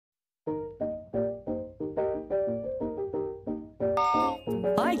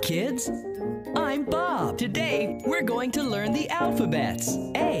kids. I'm Bob. Today, we're going to learn the alphabets.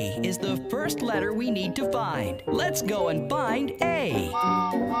 A is the first letter we need to find. Let's go and find A.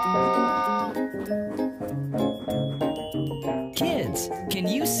 Kids, can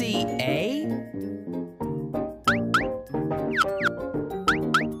you see A?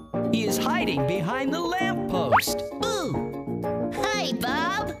 He is hiding behind the lamppost. Boo! Hi,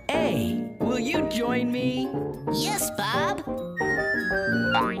 Bob. A, will you join me? Yes, Bob.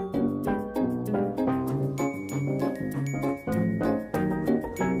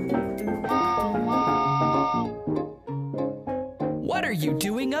 What are you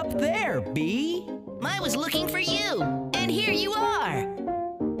doing up there, B? I was looking for you, and here you are.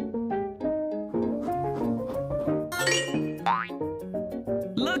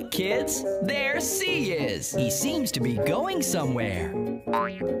 Look, kids, there C is. He seems to be going somewhere.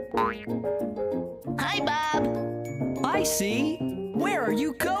 Hi, Bob. I see. Where are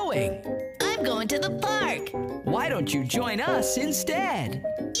you going? I'm going to the park. Why don't you join us instead?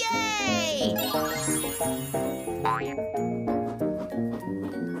 Yay!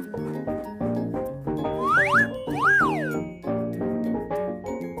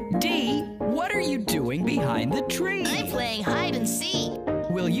 D, what are you doing behind the tree? I'm playing hide and seek.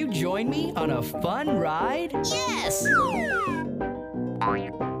 Will you join me on a fun ride? Yes!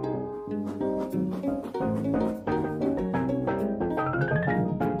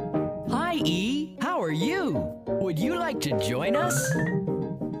 Hi, E. How are you? Would you like to join us?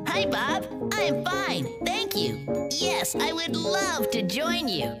 Hi, Bob. I'm fine, thank you. Yes, I would love to join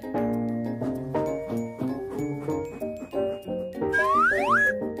you.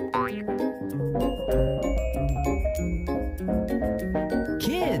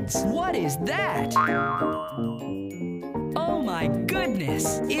 Kids, what is that? Oh my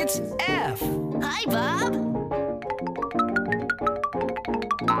goodness, it's F. Hi, Bob.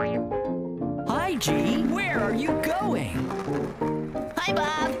 Hi, G. Where are you going? Hi,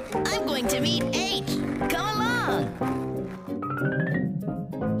 Bob. I'm going to meet H. Come along.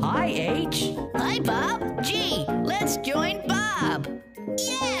 Hi, H. Hi, Bob. G. Let's join Bob.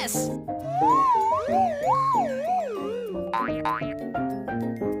 Yes!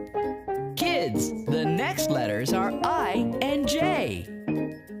 Kids, the next letters are I and J.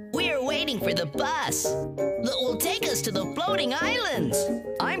 We're waiting for the bus that will take us to the floating islands.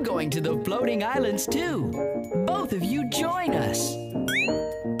 I'm going to the floating islands too. Both of you join us.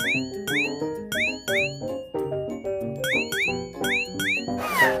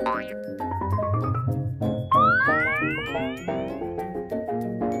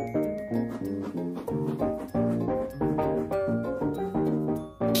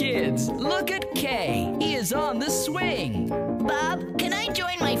 Kids, look at K. He is on the swing. Bob, can I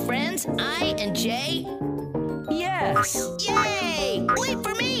join my friends, I and J? Yes. Yay! Wait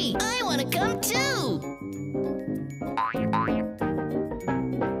for me! I want to come too!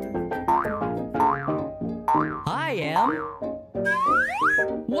 I am.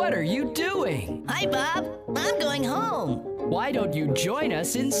 What are you doing? Hi, Bob. I'm going home. Why don't you join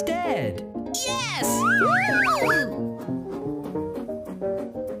us instead? Yes! Woo!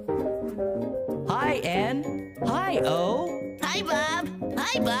 Hi, N. Hi, O. Hi, Bob.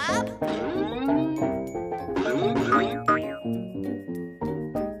 Hi, Bob.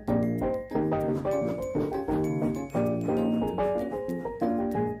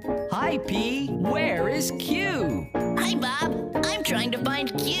 Hi, P. Where is Q? Hi, Bob. I'm trying to find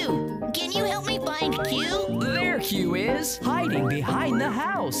Q. Can you help me find Q? There Q is, hiding behind the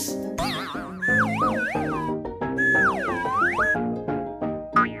house.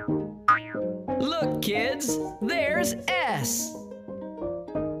 Look, kids, there's S.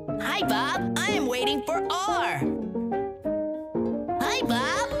 Hi, Bob. I am waiting for R. Hi,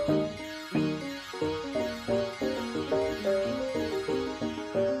 Bob.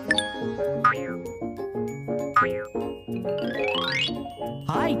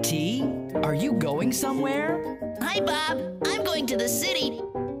 Hi, T. Are you going somewhere? Hi, Bob. I'm going to the city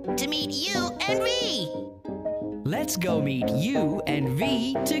to meet you and V. Let's go meet U and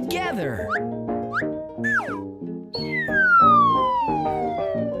V together.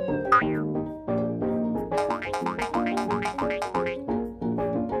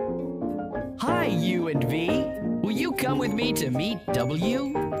 Hi, U and V. Will you come with me to meet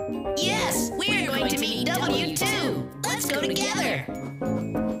W? Yes, we're going to meet W too. Let's go together.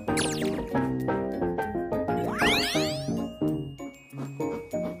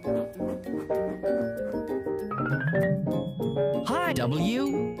 Hi,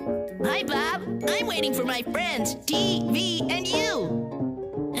 W. Hi, Bob. I'm waiting for my friends, T, V, and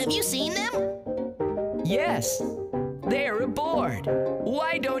U. Have you seen them? Yes. They're aboard.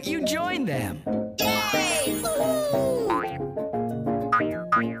 Why don't you join them? Yay!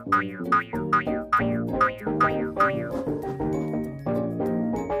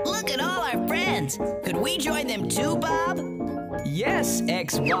 Look at all our friends. Could we join them too, Bob? Yes,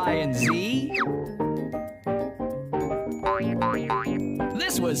 X, Y, and Z.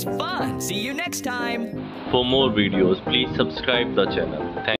 This was fun. See you next time. For more videos, please subscribe the channel.